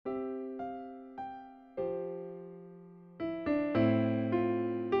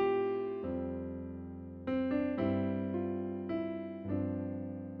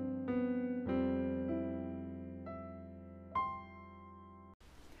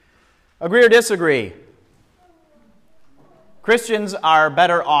Agree or disagree? Christians are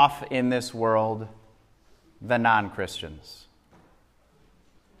better off in this world than non-Christians.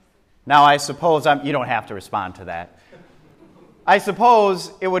 Now, I suppose, you don't have to respond to that. I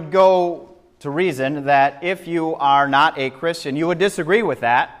suppose it would go to reason that if you are not a Christian, you would disagree with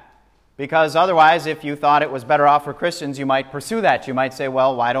that, because otherwise, if you thought it was better off for Christians, you might pursue that. You might say,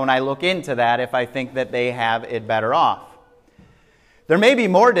 well, why don't I look into that if I think that they have it better off? There may be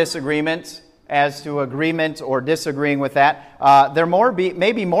more disagreement as to agreement or disagreeing with that.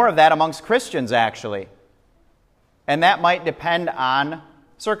 May be more of that amongst Christians, actually. And that might depend on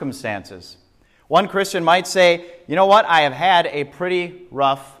circumstances. One Christian might say, you know what, I have had a pretty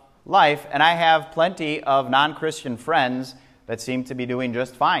rough life, and I have plenty of non-Christian friends that seem to be doing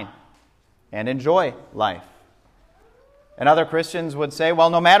just fine and enjoy life. And other Christians would say, well,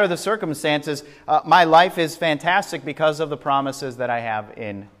 no matter the circumstances, my life is fantastic because of the promises that I have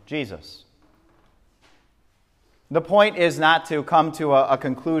in Jesus. The point is not to come to a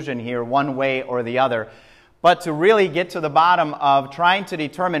conclusion here one way or the other, but to really get to the bottom of trying to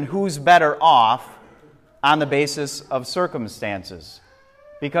determine who's better off on the basis of circumstances.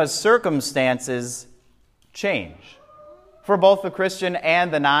 Because circumstances change for both the Christian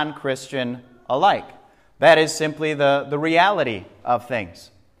and the non-Christian alike. That is simply the reality of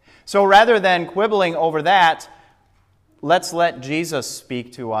things. So rather than quibbling over that, let's let Jesus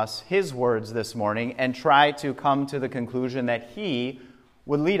speak to us His words this morning and try to come to the conclusion that He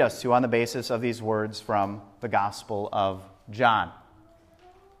would lead us to on the basis of these words from the Gospel of John.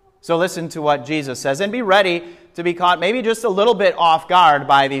 So listen to what Jesus says and be ready to be caught maybe just a little bit off guard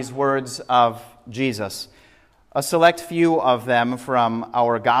by these words of Jesus. A select few of them from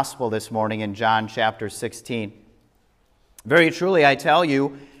our Gospel this morning in John chapter 16. Very truly, I tell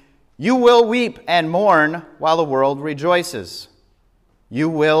you, you will weep and mourn while the world rejoices. You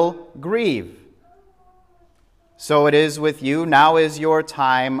will grieve. So it is with you. Now is your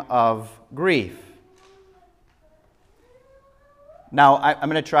time of grief. Now, I'm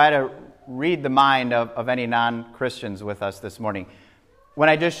going to try to read the mind of any non-Christians with us this morning. When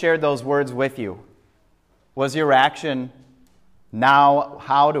I just shared those words with you, was your reaction, now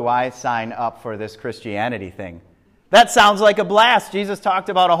how do I sign up for this Christianity thing? That sounds like a blast. Jesus talked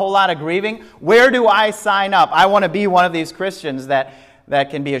about a whole lot of grieving. Where do I sign up? I want to be one of these Christians that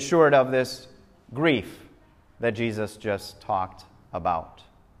can be assured of this grief that Jesus just talked about.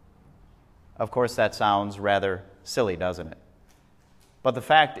 Of course, that sounds rather silly, doesn't it? But the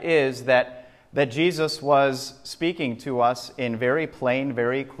fact is that Jesus was speaking to us in very plain,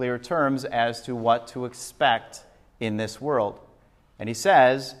 very clear terms as to what to expect in this world. And He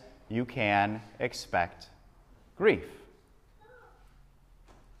says, you can expect grief.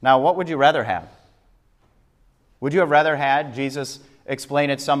 Now, what would you rather have? Would you have rather had Jesus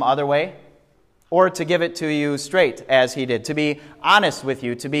explain it some other way? Or to give it to you straight as He did, to be honest with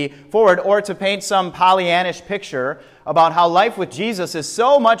you, to be forward, or to paint some Pollyannish picture about how life with Jesus is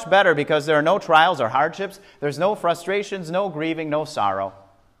so much better because there are no trials or hardships, there's no frustrations, no grieving, no sorrow.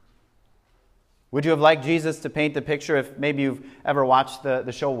 Would you have liked Jesus to paint the picture, if maybe you've ever watched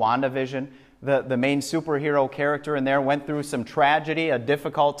the show WandaVision, the main superhero character in there went through some tragedy, a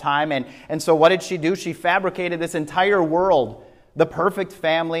difficult time, and so what did she do? She fabricated this entire world, the perfect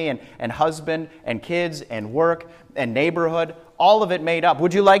family and husband and kids and work and neighborhood, all of it made up.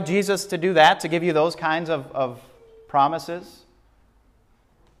 Would you like Jesus to do that, to give you those kinds of promises?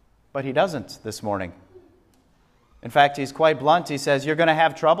 But He doesn't this morning. In fact, He's quite blunt. He says, you're going to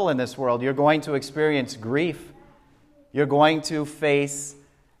have trouble in this world. You're going to experience grief. You're going to face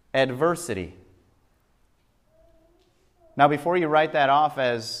adversity. Now, before you write that off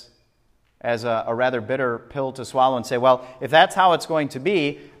as a rather bitter pill to swallow and say, well, if that's how it's going to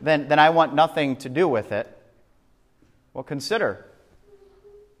be, then I want nothing to do with it. Well, consider.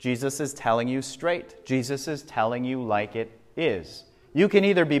 Jesus is telling you straight. Jesus is telling you like it is. You can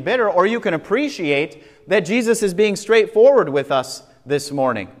either be bitter or you can appreciate that Jesus is being straightforward with us this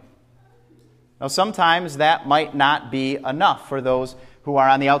morning. Now, sometimes that might not be enough for those who are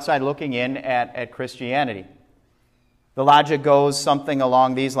on the outside looking in at Christianity. The logic goes something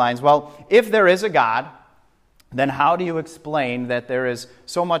along these lines. Well, if there is a God, then how do you explain that there is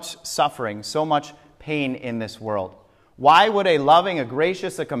so much suffering, so much pain in this world? Why would a loving, a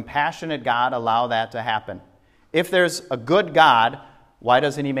gracious, a compassionate God allow that to happen? If there's a good God, why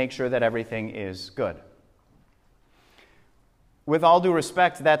doesn't He make sure that everything is good? With all due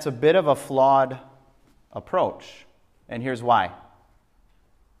respect, that's a bit of a flawed approach. And here's why.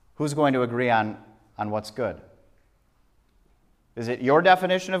 Who's going to agree on what's good? Is it your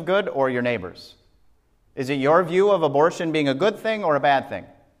definition of good or your neighbor's? Is it your view of abortion being a good thing or a bad thing?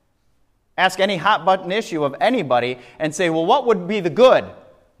 Ask any hot-button issue of anybody and say, well, what would be the good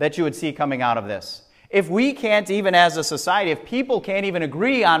that you would see coming out of this? If we can't even as a society, if people can't even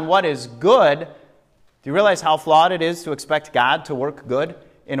agree on what is good, do you realize how flawed it is to expect God to work good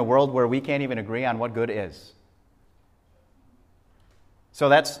in a world where we can't even agree on what good is? So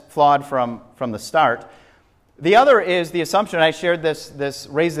that's flawed from the start. The other is the assumption, I shared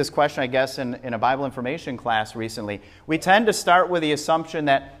raised this question, I guess, in a Bible information class recently. We tend to start with the assumption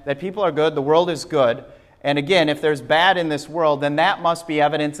that people are good, the world is good, and again, if there's bad in this world, then that must be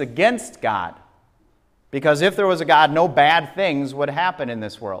evidence against God. Because if there was a God, no bad things would happen in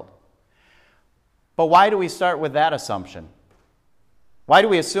this world. But why do we start with that assumption? Why do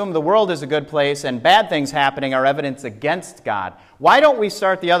we assume the world is a good place and bad things happening are evidence against God? Why don't we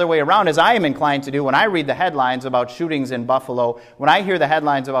start the other way around, as I am inclined to do when I read the headlines about shootings in Buffalo, when I hear the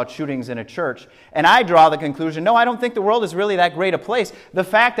headlines about shootings in a church, and I draw the conclusion, no, I don't think the world is really that great a place. The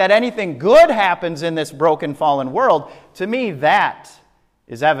fact that anything good happens in this broken, fallen world, to me, that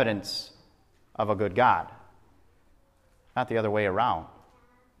is evidence of a good God, not the other way around.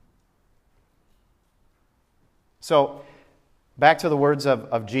 So, back to the words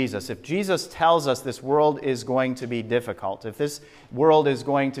of Jesus. If Jesus tells us this world is going to be difficult, if this world is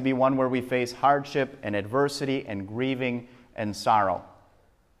going to be one where we face hardship and adversity and grieving and sorrow,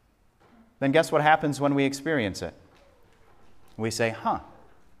 then guess what happens when we experience it? We say,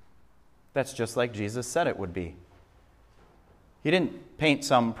 that's just like Jesus said it would be. He didn't paint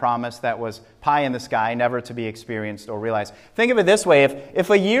some promise that was pie in the sky, never to be experienced or realized. Think of it this way.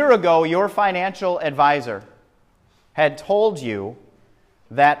 If a year ago your financial advisor had told you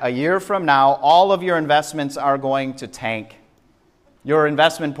that a year from now all of your investments are going to tank, your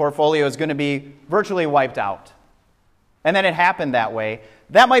investment portfolio is going to be virtually wiped out, and then it happened that way,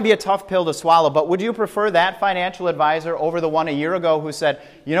 that might be a tough pill to swallow, but would you prefer that financial advisor over the one a year ago who said,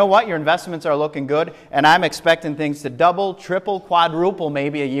 you know what, your investments are looking good, and I'm expecting things to double, triple, quadruple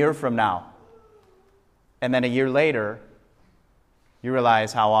maybe a year from now? And then a year later, you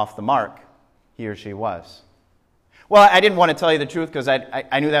realize how off the mark he or she was. Well, I didn't want to tell you the truth because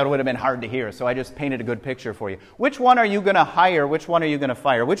I knew that would have been hard to hear, so I just painted a good picture for you. Which one are you going to hire? Which one are you going to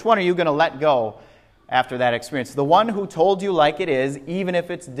fire? Which one are you going to let go after that experience? The one who told you like it is, even if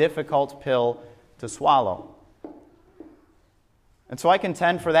it's a difficult pill to swallow. And so I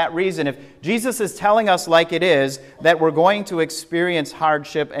contend for that reason, if Jesus is telling us like it is, that we're going to experience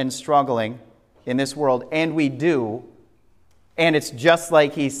hardship and struggling in this world, and we do, and it's just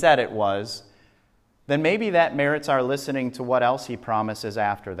like he said it was, then maybe that merits our listening to what else he promises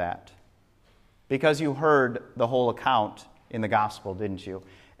after that. Because you heard the whole account in the gospel, didn't you?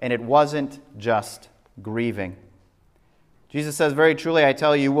 And it wasn't just grieving. Jesus says, very truly, I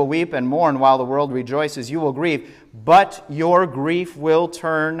tell you, you will weep and mourn while the world rejoices. You will grieve, but your grief will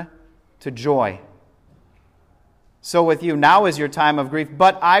turn to joy. So with you, now is your time of grief,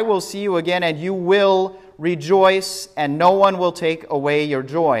 but I will see you again, and you will rejoice, and no one will take away your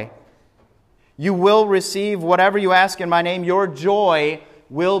joy. You will receive whatever you ask in my name. Your joy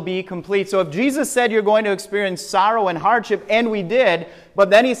will be complete. So if Jesus said you're going to experience sorrow and hardship, and we did, but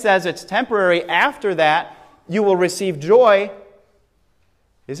then he says it's temporary, after that you will receive joy,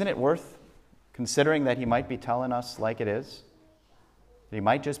 isn't it worth considering that he might be telling us like it is? That he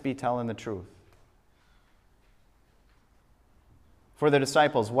might just be telling the truth. For the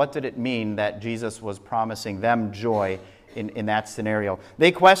disciples, what did it mean that Jesus was promising them joy in that scenario?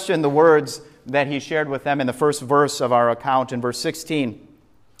 They questioned the words that he shared with them in the first verse of our account in verse 16.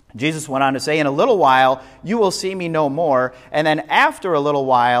 Jesus went on to say, in a little while you will see me no more, and then after a little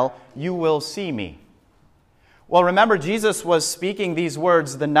while you will see me. Well, remember, Jesus was speaking these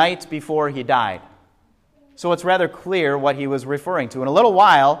words the night before he died. So it's rather clear what he was referring to. In a little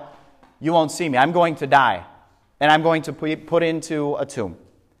while you won't see me. I'm going to die, and I'm going to be put into a tomb.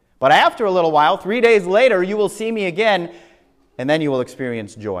 But after a little while, 3 days later, you will see me again, and then you will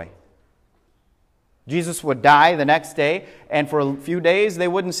experience joy. Jesus would die the next day, and for a few days they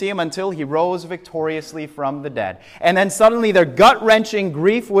wouldn't see him until he rose victoriously from the dead. And then suddenly their gut-wrenching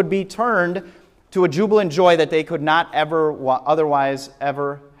grief would be turned to a jubilant joy that they could not otherwise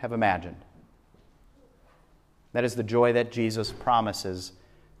ever have imagined. That is the joy that Jesus promises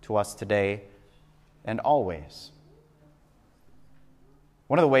to us today and always.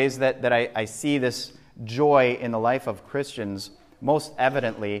 One of the ways that I see this joy in the life of Christians most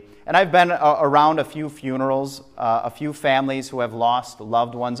evidently, and I've been around a few funerals, a few families who have lost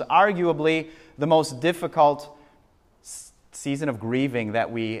loved ones, arguably the most difficult season of grieving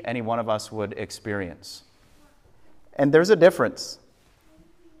that any one of us would experience. And there's a difference.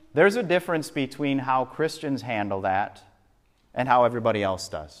 There's a difference between how Christians handle that and how everybody else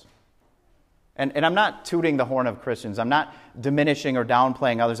does. And I'm not tooting the horn of Christians. I'm not diminishing or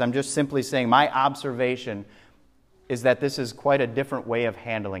downplaying others. I'm just simply saying my observation is that this is quite a different way of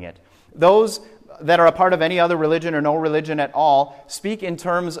handling it. Those that are a part of any other religion or no religion at all speak in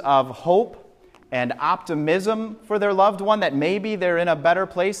terms of hope and optimism for their loved one, that maybe they're in a better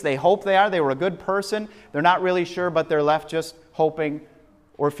place. They hope they are. They were a good person. They're not really sure, but they're left just hoping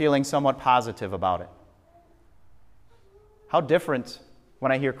or feeling somewhat positive about it. How different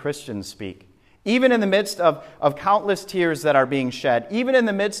when I hear Christians speak. Even in the midst of countless tears that are being shed, even in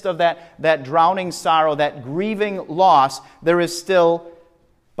the midst of that drowning sorrow, that grieving loss, there is still,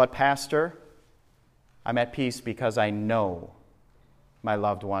 but Pastor, I'm at peace because I know my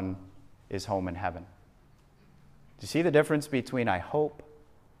loved one is home in heaven. Do you see the difference between I hope,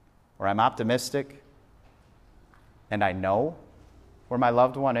 or I'm optimistic, and I know where my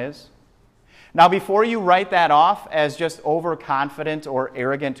loved one is? Now, before you write that off as just overconfident or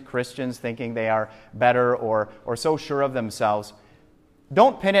arrogant Christians thinking they are better or so sure of themselves,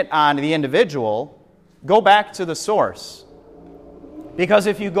 don't pin it on the individual. Go back to the source. Because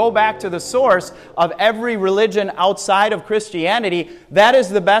if you go back to the source of every religion outside of Christianity, that is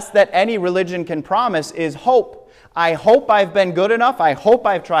the best that any religion can promise, is hope. I hope I've been good enough. I hope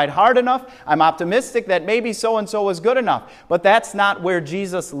I've tried hard enough. I'm optimistic that maybe so-and-so is good enough. But that's not where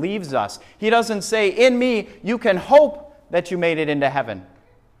Jesus leaves us. He doesn't say, in me, you can hope that you made it into heaven.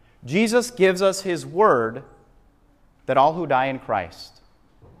 Jesus gives us His word that all who die in Christ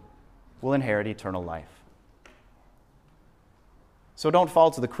will inherit eternal life. So don't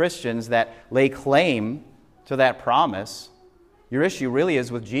fall to the Christians that lay claim to that promise. Your issue really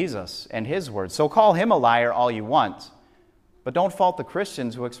is with Jesus and His word. So call Him a liar all you want. But don't fault the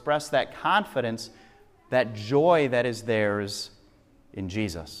Christians who express that confidence, that joy that is theirs in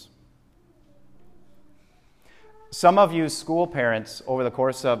Jesus. Some of you school parents over the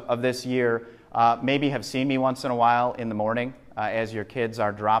course of this year maybe have seen me once in a while in the morning as your kids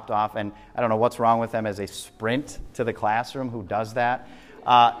are dropped off. And I don't know what's wrong with them as they sprint to the classroom. Who does that?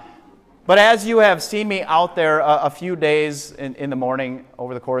 But as you have seen me out there a few days in the morning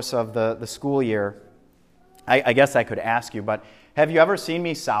over the course of the school year, I guess I could ask you, but have you ever seen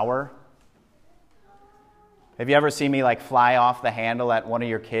me sour? Have you ever seen me like fly off the handle at one of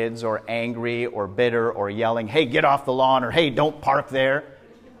your kids, or angry or bitter or yelling, hey, get off the lawn, or hey, don't park there?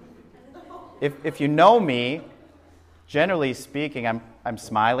 If you know me, generally speaking, I'm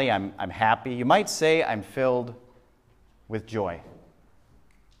smiley, I'm happy. You might say I'm filled with joy.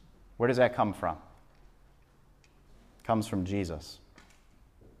 Where does that come from? It comes from Jesus.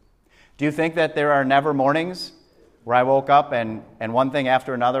 Do you think that there are never mornings where I woke up and one thing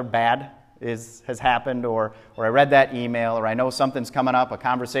after another bad has happened, or I read that email, or I know something's coming up, a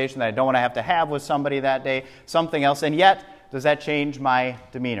conversation that I don't want to have with somebody that day, something else, and yet, does that change my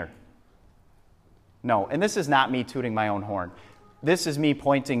demeanor? No, and this is not me tooting my own horn. This is me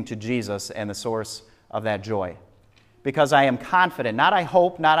pointing to Jesus and the source of that joy. Because I am confident, not I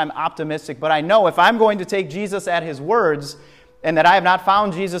hope, not I'm optimistic, but I know if I'm going to take Jesus at His words, and that I have not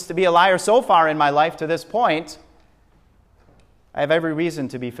found Jesus to be a liar so far in my life to this point, I have every reason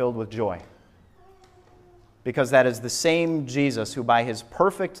to be filled with joy. Because that is the same Jesus who by His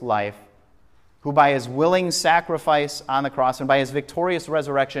perfect life, who by His willing sacrifice on the cross and by His victorious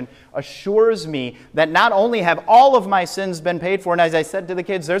resurrection assures me that not only have all of my sins been paid for, and as I said to the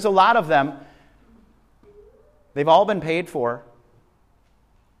kids, there's a lot of them, they've all been paid for.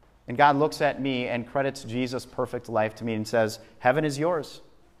 And God looks at me and credits Jesus' perfect life to me and says, heaven is yours.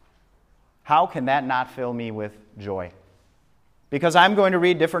 How can that not fill me with joy? Because I'm going to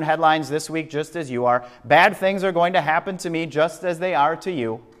read different headlines this week just as you are. Bad things are going to happen to me just as they are to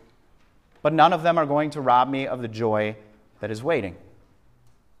you. But none of them are going to rob me of the joy that is waiting.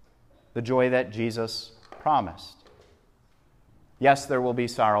 The joy that Jesus promised. Yes, there will be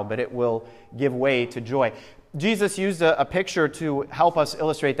sorrow, but it will give way to joy. Jesus used a picture to help us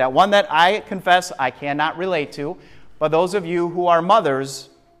illustrate that. One that I confess I cannot relate to, but those of you who are mothers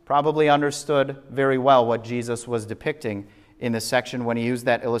probably understood very well what Jesus was depicting in this section when He used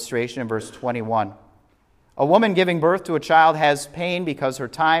that illustration in verse 21. A woman giving birth to a child has pain because her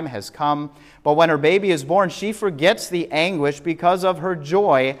time has come, but when her baby is born, she forgets the anguish because of her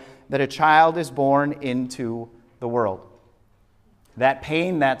joy that a child is born into the world. That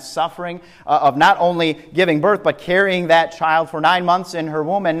pain, that suffering of not only giving birth, but carrying that child for 9 months in her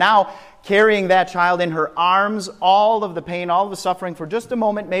womb, and now carrying that child in her arms, all of the pain, all of the suffering for just a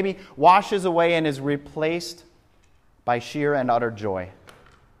moment maybe washes away and is replaced by sheer and utter joy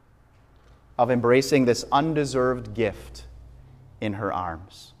of embracing this undeserved gift in her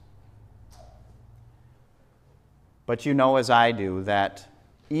arms. But you know as I do that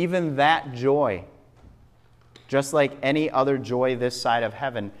even that joy, just like any other joy this side of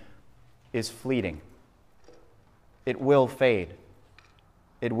heaven, is fleeting. It will fade.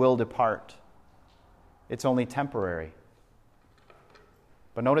 It will depart. It's only temporary.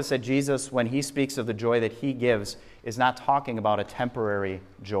 But notice that Jesus, when he speaks of the joy that he gives, is not talking about a temporary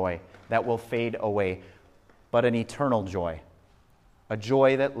joy that will fade away, but an eternal joy. A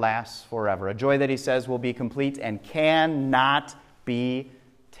joy that lasts forever. A joy that he says will be complete and cannot be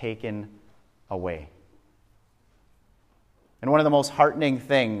taken away. And one of the most heartening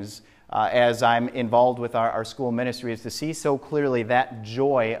things as I'm involved with our school ministry is to see so clearly that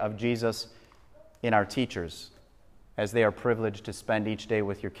joy of Jesus in our teachers as they are privileged to spend each day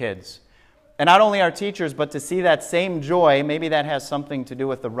with your kids. And not only our teachers, but to see that same joy, maybe that has something to do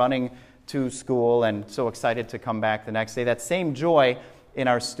with the running to school and so excited to come back the next day, that same joy in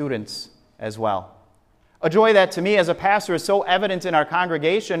our students as well. A joy that to me as a pastor is so evident in our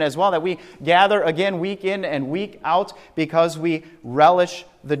congregation as well, that we gather again week in and week out because we relish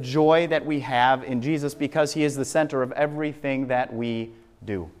the joy that we have in Jesus, because he is the center of everything that we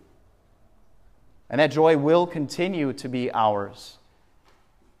do. And that joy will continue to be ours.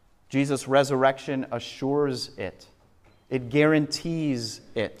 Jesus' resurrection assures it. It guarantees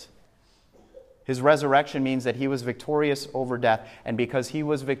it. His resurrection means that he was victorious over death. And because he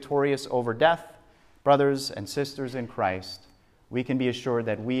was victorious over death, brothers and sisters in Christ, we can be assured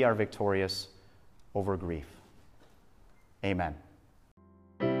that we are victorious over grief. Amen.